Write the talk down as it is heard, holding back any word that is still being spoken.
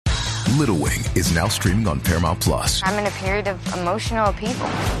Little Wing is now streaming on Paramount Plus. I'm in a period of emotional upheaval.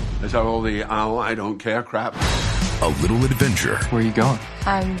 Is that all the I don't care crap? A little adventure. Where are you going?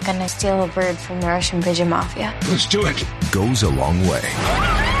 I'm gonna steal a bird from the Russian pigeon mafia. Let's do it. Goes a long way.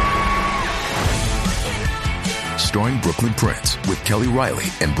 Starring Brooklyn Prince with Kelly Riley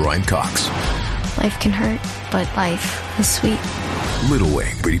and Brian Cox. Life can hurt, but life is sweet. Little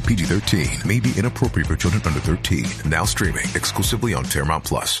Wing, rated PG-13, may be inappropriate for children under 13. Now streaming exclusively on Paramount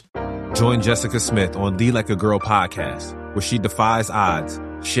Plus. Join Jessica Smith on the Like a Girl podcast, where she defies odds,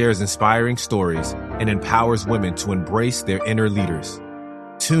 shares inspiring stories, and empowers women to embrace their inner leaders.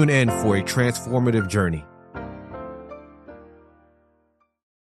 Tune in for a transformative journey.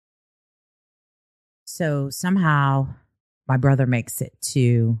 So somehow my brother makes it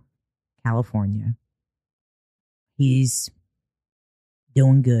to California. He's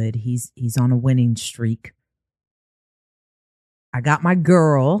doing good. He's on a winning streak. I got my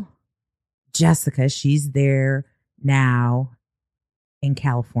girl, Jessica. She's there now in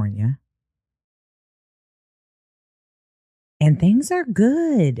California. And things are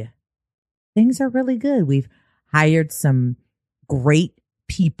good. Things are really good. We've hired some great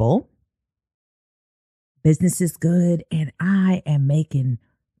people. Business is good, and I am making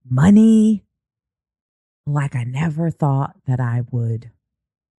money like I never thought that I would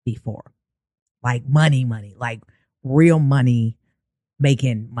before. Like money, like real money,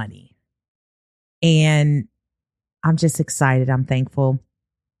 making money. And I'm just excited. I'm thankful.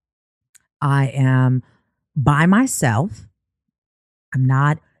 I am by myself. I'm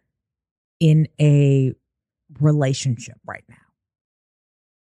not in a relationship right now.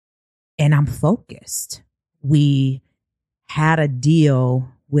 And I'm focused. We had a deal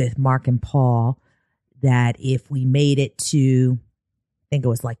with Mark and Paul that if we made it to, I think it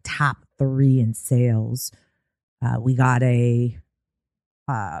was like top 3 in sales, we got a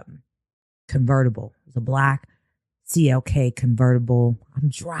convertible. It was a black CLK convertible. I'm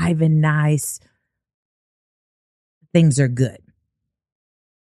driving nice. Things are good.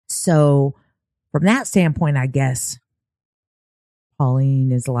 So from that standpoint, I guess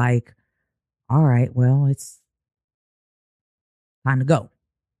Pauline is like, all right, well, it's time to go.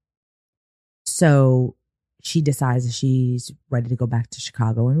 So she decides that she's ready to go back to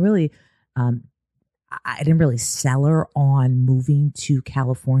Chicago. And really, I didn't really sell her on moving to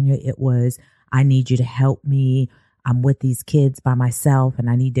California. It was, I need you to help me. I'm with these kids by myself and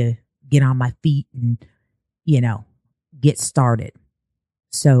I need to get on my feet and, get started.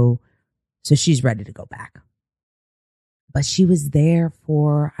 So she's ready to go back. But she was there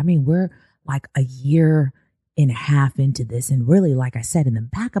for, we're like a year and a half into this. And really, like I said, in the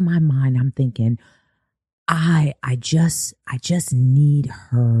back of my mind, I'm thinking, I just need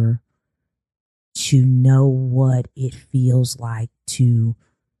her to know what it feels like to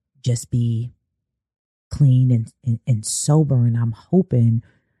just be clean and sober. And I'm hoping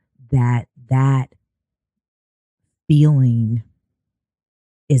that feeling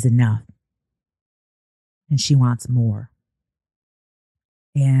is enough. And she wants more.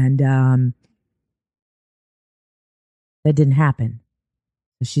 And that didn't happen.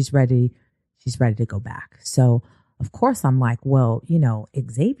 So she's ready to go back. So of course I'm like, well,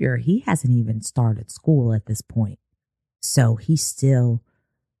 Xavier, he hasn't even started school at this point. So he's still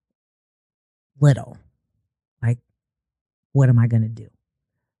little. Like, what am I going to do?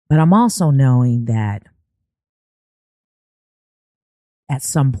 But I'm also knowing that at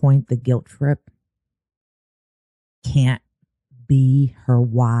some point the guilt trip can't be her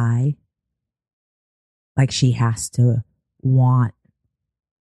why. Like, she has to want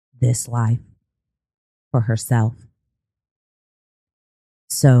this life for herself.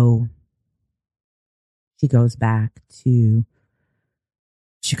 So she goes back to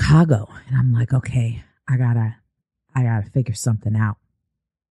Chicago and I'm like, okay, I gotta figure something out.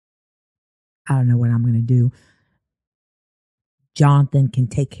 I don't know what I'm going to do. Jonathan can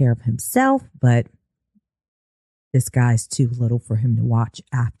take care of himself, but this guy's too little for him to watch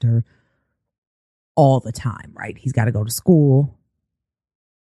after all the time, right? He's got to go to school.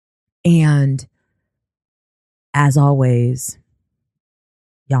 And as always,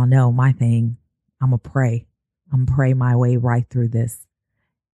 y'all know my thing. I'm going to pray. I'm going to pray my way right through this.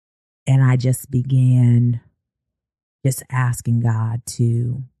 And I just began just asking God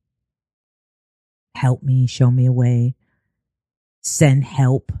to help me, show me a way, send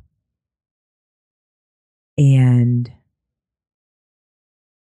help. And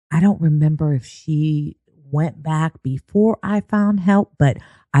I don't remember if she went back before I found help, but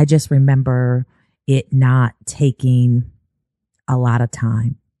I just remember it not taking a lot of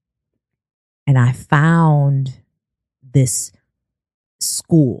time. And I found this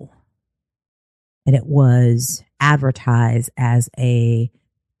school and it was advertised as a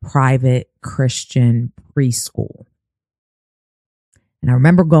private Christian preschool. And I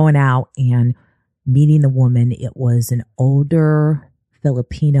remember going out and meeting the woman. It was an older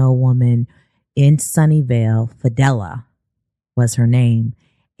Filipino woman in Sunnyvale. Fidela was her name,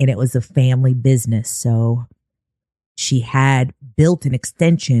 and it was a family business. So she had built an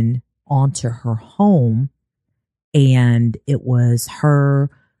extension onto her home, and it was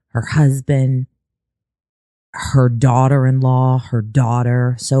her husband, her daughter-in-law, her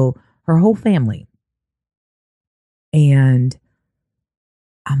daughter, so her whole family. And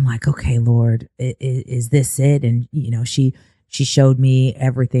I'm like, okay, Lord, is this it? And, she showed me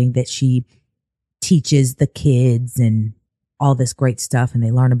everything that she teaches the kids and all this great stuff, and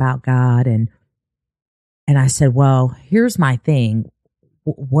they learn about God. And I said, well, here's my thing.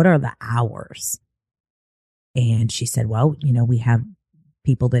 What are the hours? And she said, well, we have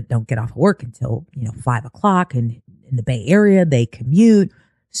people that don't get off work until, 5:00, and in the Bay Area, they commute.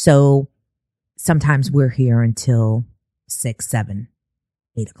 So sometimes we're here until 6, 7,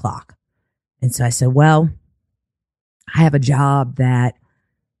 8 o'clock. And so I said, well, I have a job that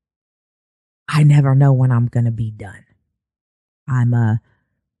I never know when I'm going to be done. I'm a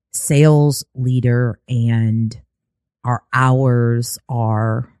sales leader, and our hours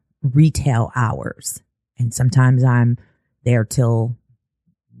are retail hours. And sometimes I'm there till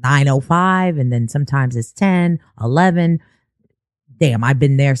 9:05, and then sometimes it's 10, 11. Damn, I've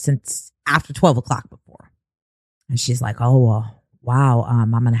been there since after 12 o'clock before. And she's like, oh, well, wow,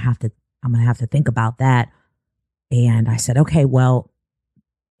 I'm going to have to think about that. And I said, okay, well,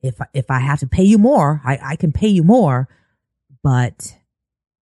 if I have to pay you more, I can pay you more, but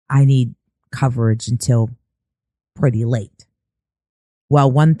I need coverage until pretty late.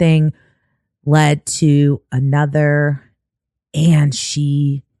 Well, one thing led to another, and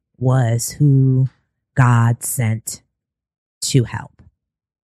she was who God sent to help.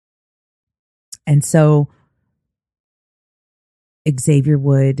 And so Xavier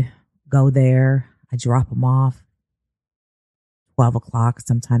would go there. I drop him off 12 o'clock,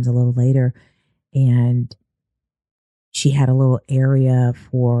 sometimes a little later. And she had a little area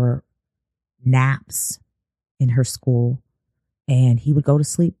for naps in her school, and he would go to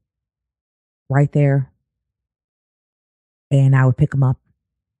sleep right there. And I would pick him up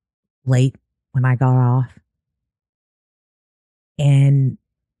late when I got off. And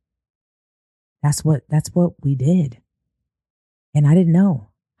that's what we did. And I didn't know,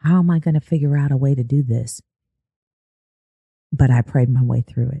 how am I going to figure out a way to do this? But I prayed my way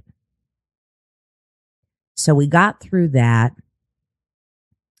through it. So we got through that,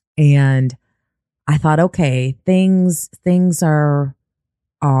 and I thought, okay, things are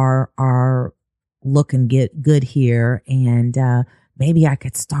looking good here, and maybe I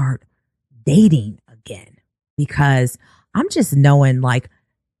could start dating again, because I'm just knowing, like,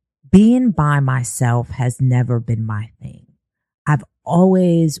 being by myself has never been my thing. I've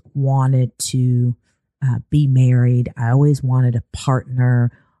always wanted to be married. I always wanted a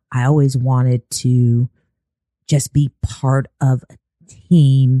partner. I always wanted to just be part of a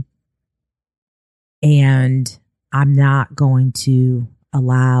team. And I'm not going to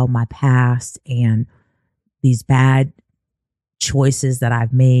allow my past and these bad choices that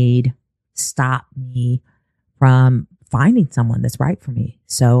I've made stop me from finding someone that's right for me.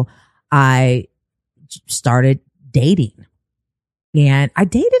 So I started dating, and I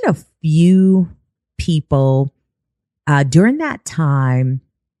dated a few people. During that time,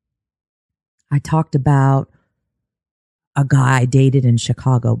 I talked about a guy I dated in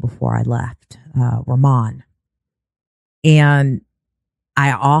Chicago before I left, Ramon. And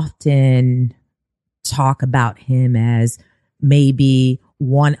I often talk about him as maybe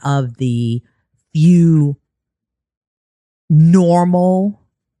one of the few normal,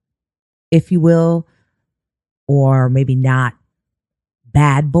 if you will, or maybe not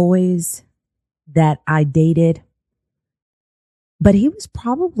bad boys that I dated. But he was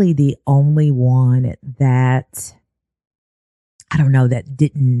probably the only one that, I don't know, that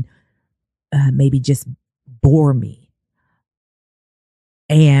didn't maybe just bore me.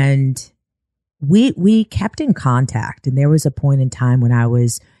 And we kept in contact. And there was a point in time when I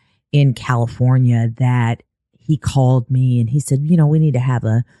was in California that he called me and he said, we need to have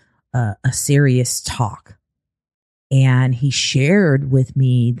a serious talk. And he shared with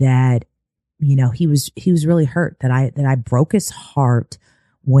me that, he was really hurt, that I broke his heart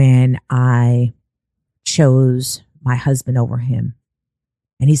when I chose my husband over him.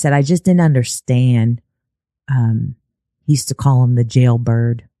 And he said, I just didn't understand. He used to call him the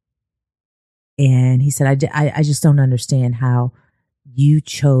jailbird. And he said, I just don't understand how you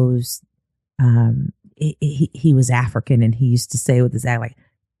chose he was African, and he used to say with his accent,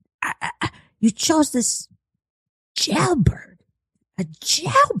 like, you chose this a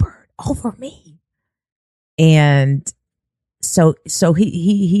jailbird over me. And so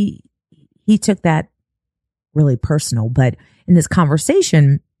he took that really personal. But in this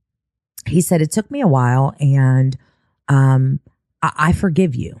conversation, he said, it took me a while, and I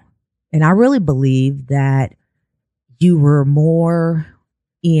forgive you. And I really believe that you were more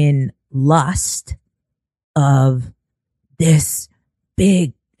in lust of this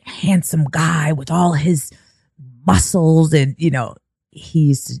big, handsome guy with all his muscles. And, he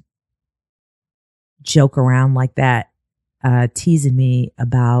used to joke around like that, teasing me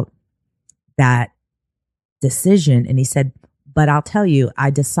about that decision. And he said, but I'll tell you, I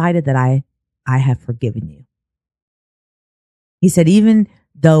decided that I have forgiven you. He said, even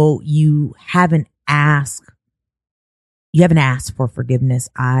though you haven't asked for forgiveness,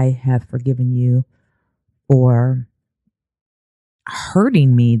 I have forgiven you for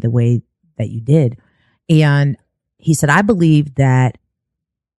hurting me the way that you did. And he said, I believe that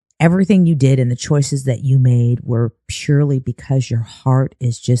everything you did and the choices that you made were purely because your heart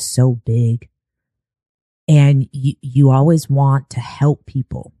is just so big. And you always want to help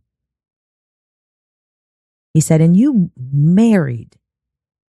people. He said, and you married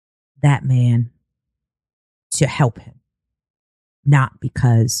that man to help him, not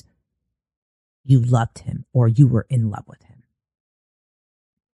because you loved him or you were in love with him.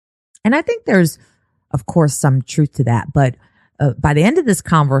 And I think there's, of course, some truth to that. But by the end of this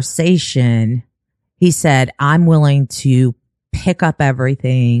conversation, he said, I'm willing to pick up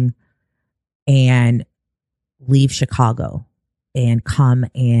everything and leave Chicago and come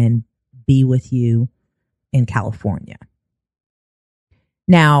and be with you in California.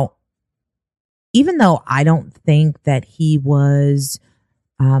 Now, even though I don't think that he was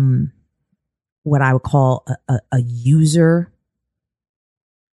what I would call a user,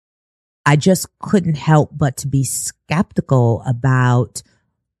 I just couldn't help but to be skeptical about,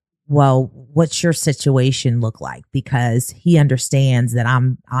 well, what's your situation look like? Because he understands that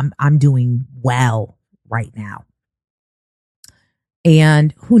I'm doing well right now.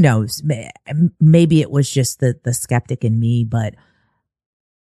 And who knows, maybe it was just the skeptic in me, but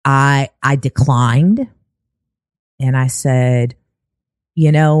I declined, and I said,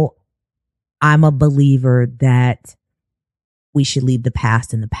 I'm a believer that we should leave the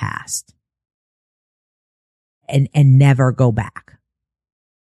past in the past and never go back.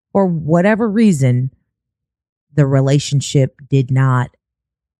 For whatever reason, the relationship did not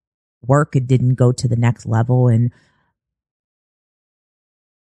work. It didn't go to the next level. And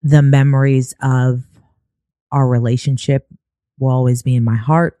the memories of our relationship will always be in my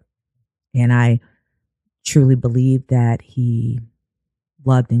heart. And I truly believe that he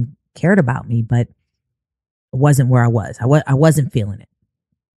loved and cared about me, but it wasn't where I was. I wasn't feeling it.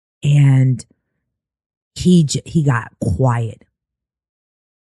 And he got quiet.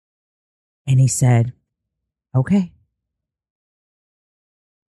 And he said, okay.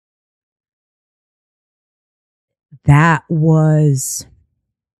 That was...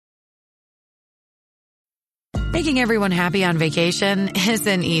 Making everyone happy on vacation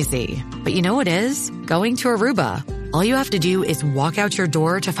isn't easy. But you know what is? Going to Aruba. All you have to do is walk out your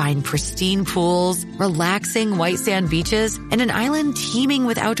door to find pristine pools, relaxing white sand beaches, and an island teeming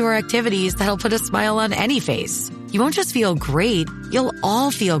with outdoor activities that'll put a smile on any face. You won't just feel great, you'll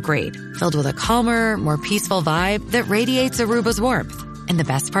all feel great, filled with a calmer, more peaceful vibe that radiates Aruba's warmth. And the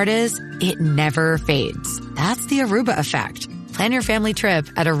best part is, it never fades. That's the Aruba effect. Plan your family trip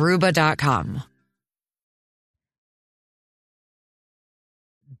at Aruba.com.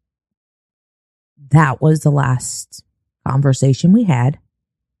 That was the last conversation we had.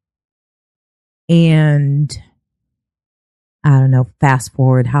 And I don't know, fast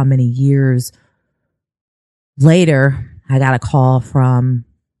forward how many years later, I got a call from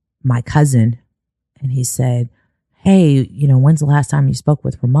my cousin, and he said, hey, when's the last time you spoke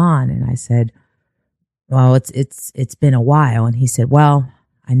with Ramon? And I said, well, it's been a while. And he said, well,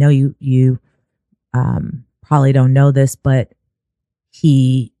 I know you probably don't know this, but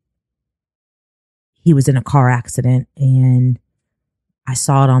he was in a car accident, and I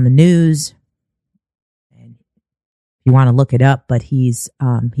saw it on the news. And if you want to look it up, but he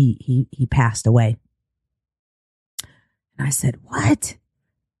passed away. And I said, what?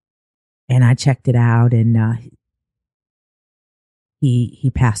 And I checked it out, and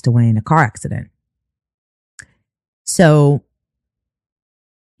he passed away in a car accident. So,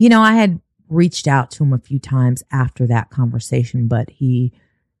 I had reached out to him a few times after that conversation, but he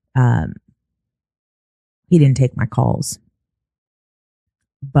didn't take my calls.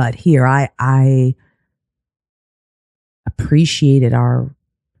 But here I appreciated our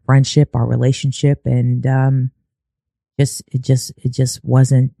friendship, our relationship, and it just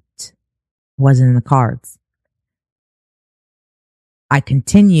wasn't in the cards. I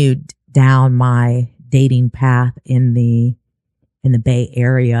continued down my dating path in the Bay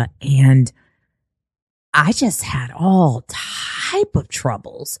Area, and I just had all type of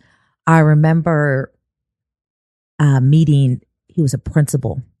troubles. I remember meeting, he was a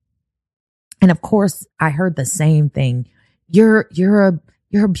principal. And of course, I heard the same thing. You're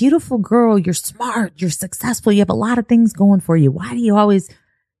a beautiful girl. You're smart. You're successful. You have a lot of things going for you. Why do you always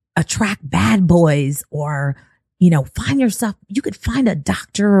attract bad boys? Or, find yourself, you could find a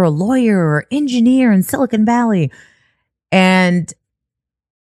doctor or a lawyer or engineer in Silicon Valley. And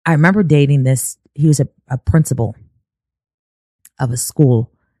I remember dating this. He was a principal of a school,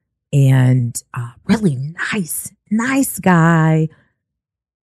 and really nice guy,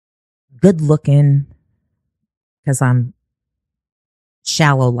 good looking, because I'm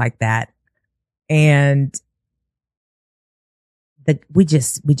shallow like that. And we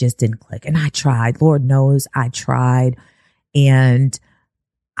just didn't click. And I tried, Lord knows I tried. And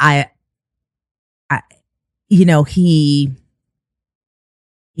he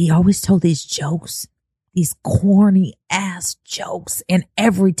always told these jokes, these corny ass jokes. And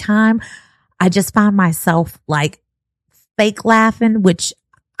every time I just found myself like fake laughing, which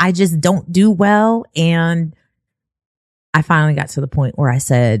I just don't do well. And I finally got to the point where I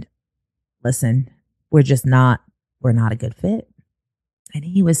said, listen, we're not a good fit. And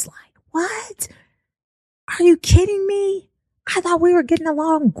he was like, what? Are you kidding me? I thought we were getting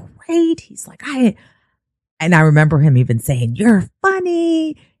along great. He's like, and I remember him even saying, you're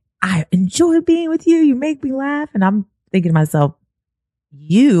funny. I enjoy being with you. You make me laugh. And I'm thinking to myself,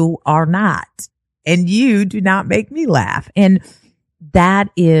 you are not, and you do not make me laugh. And that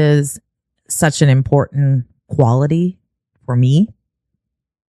is such an important quality for me.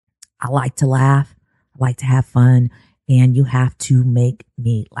 I like to laugh. I like to have fun. And you have to make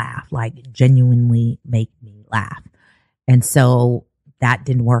me laugh, like genuinely make me laugh. And so that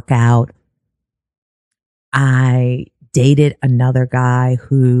didn't work out. I dated another guy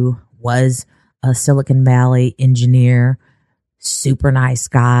who was a Silicon Valley engineer, super nice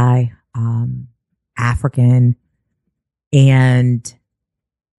guy, African, and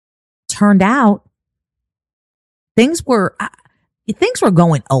turned out things were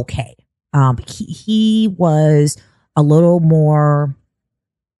going okay. He was a little more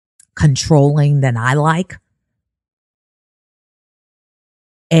controlling than I like,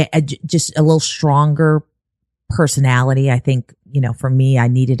 just a little stronger personality. I think, for me, I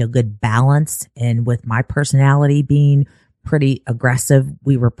needed a good balance. And with my personality being pretty aggressive,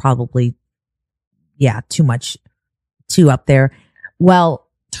 we were probably, too up there. Well,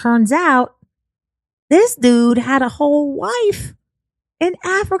 turns out this dude had a whole wife in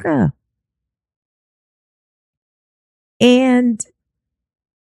Africa. And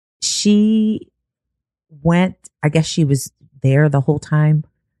she went, I guess she was there the whole time,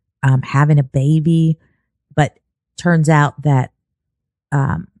 having a baby. But turns out that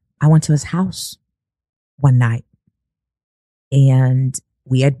I went to his house one night, and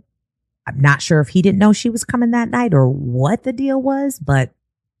I'm not sure if he didn't know she was coming that night or what the deal was, but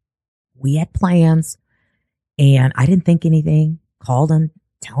we had plans, and I didn't think anything. Called him,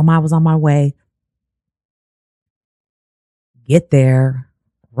 tell him I was on my way. Get there,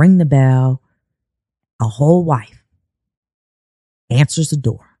 ring the bell, a whole wife answers the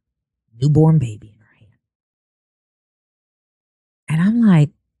door, newborn baby in her hand. And I'm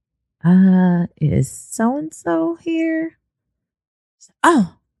like, is so-and-so here?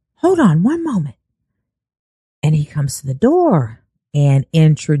 Oh, hold on one moment. And he comes to the door and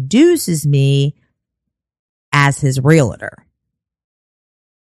introduces me as his realtor,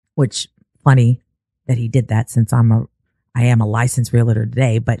 which funny that he did that, since I am a licensed realtor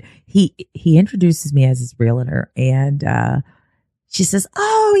today, but he introduces me as his realtor, and she says,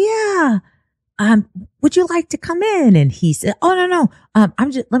 oh yeah, would you like to come in? And he said, oh no,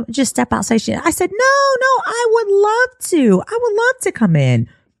 let me just step outside. I said, no, I would love to come in.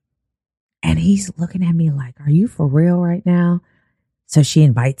 And he's looking at me like, are you for real right now? So she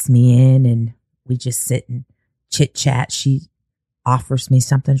invites me in, and we just sit and chit chat. She offers me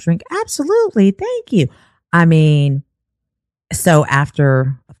something to drink. Absolutely. Thank you. I mean, so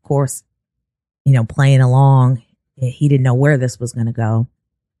after, of course, playing along, he didn't know where this was going to go.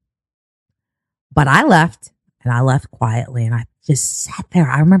 But I left, and I left quietly, and I just sat there.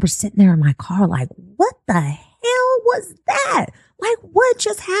 I remember sitting there in my car like, what the hell was that? Like, what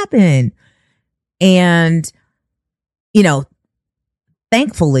just happened? And,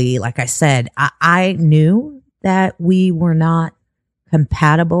 thankfully, like I said, I knew that we were not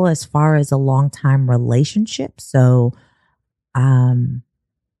compatible as far as a long time relationship. So,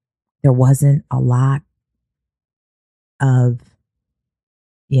 there wasn't a lot of,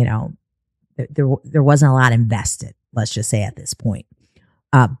 there wasn't a lot invested, let's just say at this point.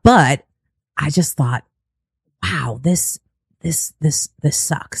 But I just thought, wow, this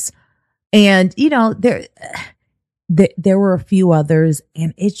sucks. And, there were a few others,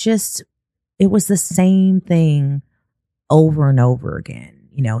 and it was the same thing over and over again.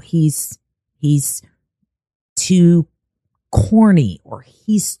 He's too corny, or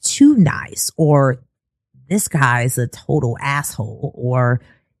he's too nice, or this guy's a total asshole, or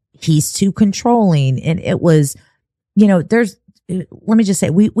he's too controlling. And it was, let me just say,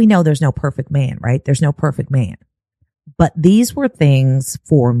 we know there's no perfect man, right? There's no perfect man. But these were things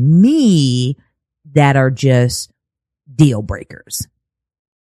for me that are just deal breakers.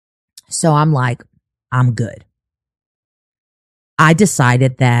 So I'm like, I'm good. I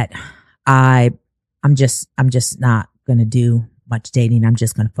decided that I'm just not going to do much dating. I'm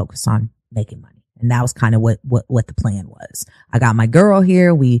just going to focus on making money. And that was kind of what the plan was. I got my girl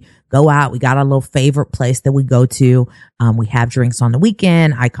here. We go out. We got our little favorite place that we go to. We have drinks on the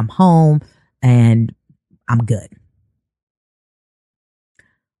weekend. I come home and I'm good.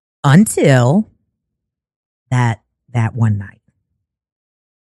 Until that one night.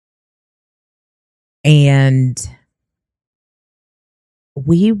 And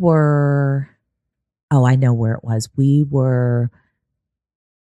we were, I know where it was. We were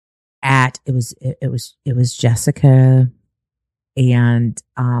at, it was Jessica and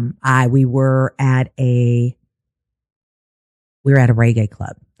we were at a reggae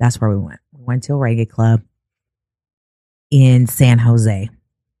club. That's where we went. We went to a reggae club in San Jose.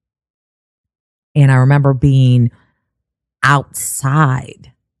 And I remember being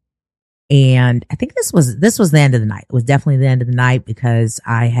outside, and I think this was the end of the night. It was definitely the end of the night because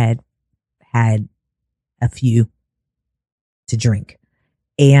I had a few to drink.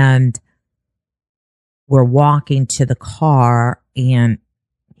 And we're walking to the car, and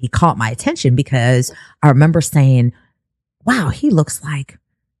he caught my attention because I remember saying, wow, he looks like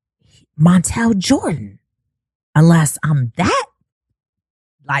Montel Jordan. Unless I'm that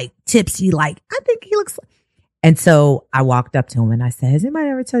like tipsy, like I think he looks like. And so I walked up to him and I said, has anybody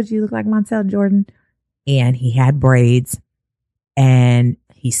ever told you look like Montel Jordan? And he had braids and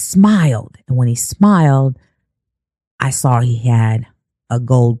he smiled. And when he smiled, I saw he had a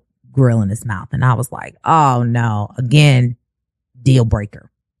gold grill in his mouth. And I was like, oh no, again, deal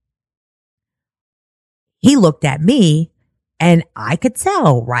breaker. He looked at me and I could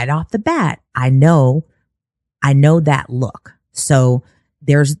tell right off the bat, I know that look. So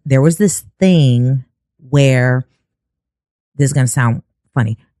there was this thing where, this is going to sound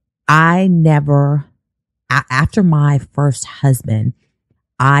funny. I never, after my first husband,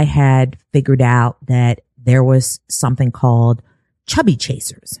 I had figured out that there was something called chubby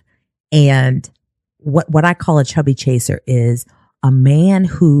chasers. And what I call a chubby chaser is a man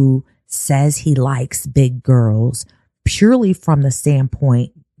who says he likes big girls purely from the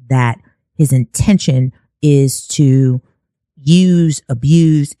standpoint that his intention is to use,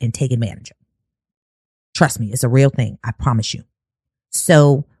 abuse, and take advantage of. Trust me, it's a real thing. I promise you.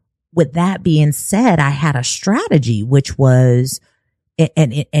 So with that being said, I had a strategy, which was,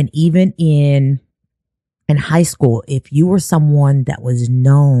 and even in high school, if you were someone that was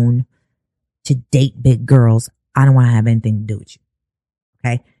known to date big girls, I don't want to have anything to do with you.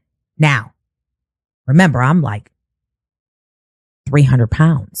 Okay. Now, remember, I'm like 300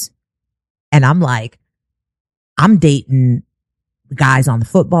 pounds and I'm dating the guys on the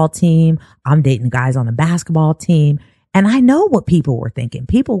football team. I'm dating the guys on the basketball team. And I know what people were thinking.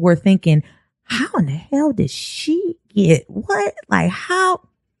 People were thinking, how in the hell did she get what? Like how?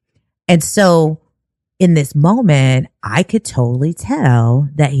 And so in this moment, I could totally tell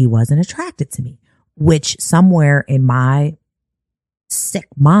that he wasn't attracted to me, which somewhere in my sick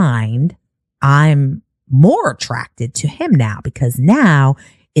mind, I'm more attracted to him now because now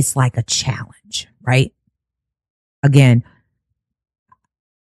it's like a challenge, right? Again,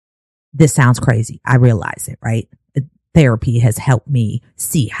 this sounds crazy. I realize it, right? Therapy has helped me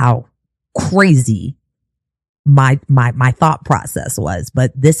see how crazy my thought process was,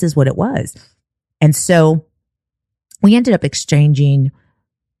 but this is what it was. And so we ended up exchanging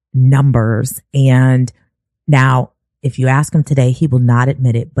numbers. And now if you ask him today, he will not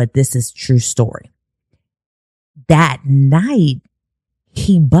admit it, but this is true story. That night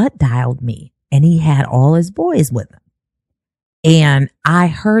he butt dialed me and he had all his boys with him. And I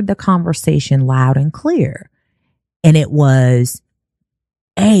heard the conversation loud and clear. And it was,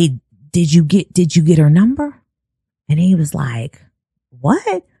 hey, did you get her number? And he was like,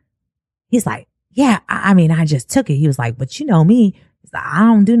 what? He's like, yeah, I mean, I just took it. He was like, but you know me, I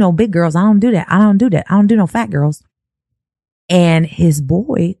don't do no big girls. I don't do that. I don't do no fat girls. And his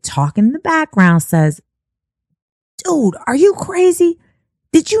boy talking in the background says, dude, are you crazy?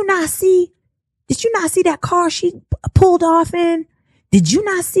 Did you not see that car she pulled off in? Did you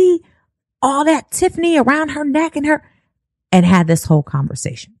not see all that Tiffany around her neck and had this whole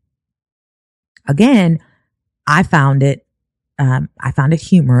conversation? Again, I found it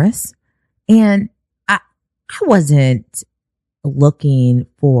humorous, and I wasn't looking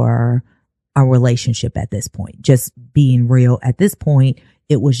for a relationship at this point. Just being real, at this point,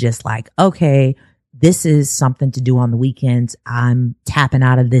 it was just like, okay, this is something to do on the weekends. I'm tapping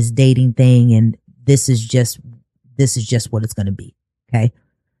out of this dating thing, and this is just what it's going to be. Okay.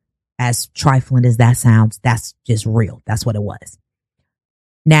 As trifling as that sounds, that's just real. That's what it was.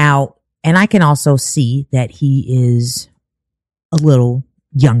 Now, and I can also see that he is a little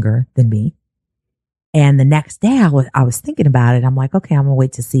younger than me. And the next day I was thinking about it. I'm like, okay, I'm going to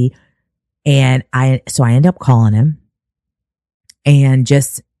wait to see. And so I end up calling him, and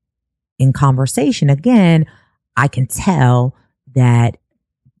just in conversation again, I can tell that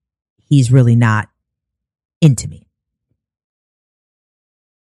he's really not into me.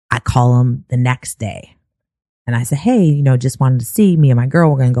 I call him the next day and I said, hey, just wanted to see me and my girl.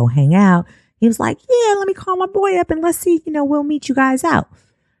 We're going to go hang out. He was like, yeah, let me call my boy up and let's see, we'll meet you guys out.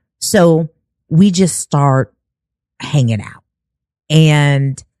 So we just start hanging out,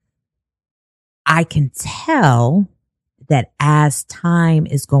 and I can tell that as time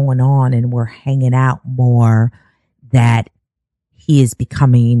is going on and we're hanging out more, that he is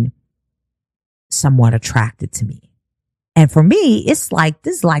becoming somewhat attracted to me. And for me, it's like,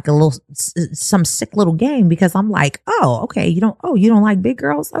 this is like some sick little game, because I'm like, oh, okay, you don't like big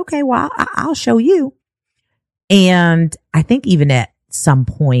girls? Okay, well, I'll show you. And I think even at some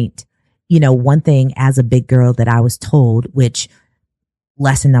point, one thing as a big girl that I was told, which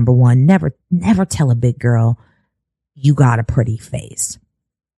lesson number one, never tell a big girl you got a pretty face,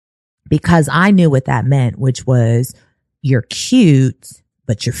 because I knew what that meant, which was you're cute,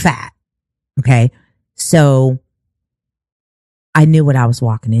 but you're fat. Okay. So I knew what I was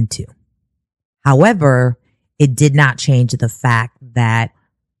walking into. However, it did not change the fact that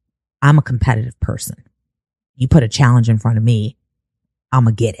I'm a competitive person. You put a challenge in front of me, I'm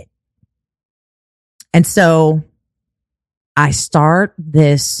going to get it. And so I start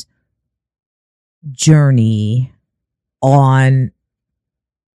this journey on,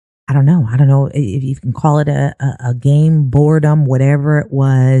 I don't know if you can call it a game, boredom, whatever it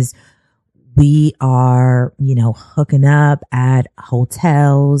was. We are, hooking up at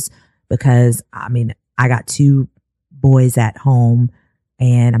hotels, because I got 2 boys at home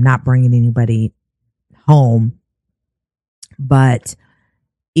and I'm not bringing anybody home, but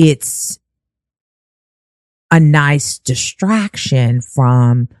it's a nice distraction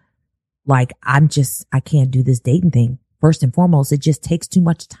from, like, I can't do this dating thing. First and foremost, it just takes too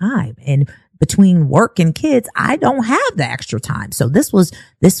much time. And between work and kids, I don't have the extra time. So this was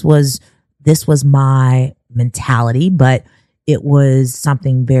my mentality, but it was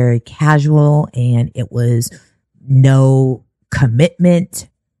something very casual and it was no commitment.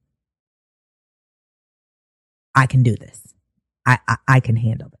 I can do this. I can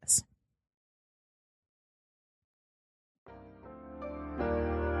handle this.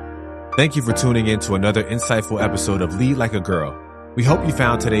 Thank you for tuning in to another insightful episode of Lead Like a Girl. We hope you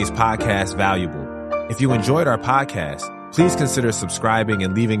found today's podcast valuable. If you enjoyed our podcast, please consider subscribing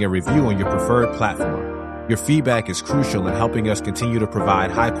and leaving a review on your preferred platform. Your feedback is crucial in helping us continue to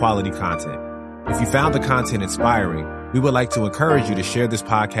provide high-quality content. If you found the content inspiring, we would like to encourage you to share this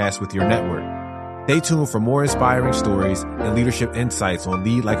podcast with your network. Stay tuned for more inspiring stories and leadership insights on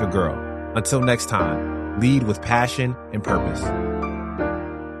Lead Like a Girl. Until next time, lead with passion and purpose.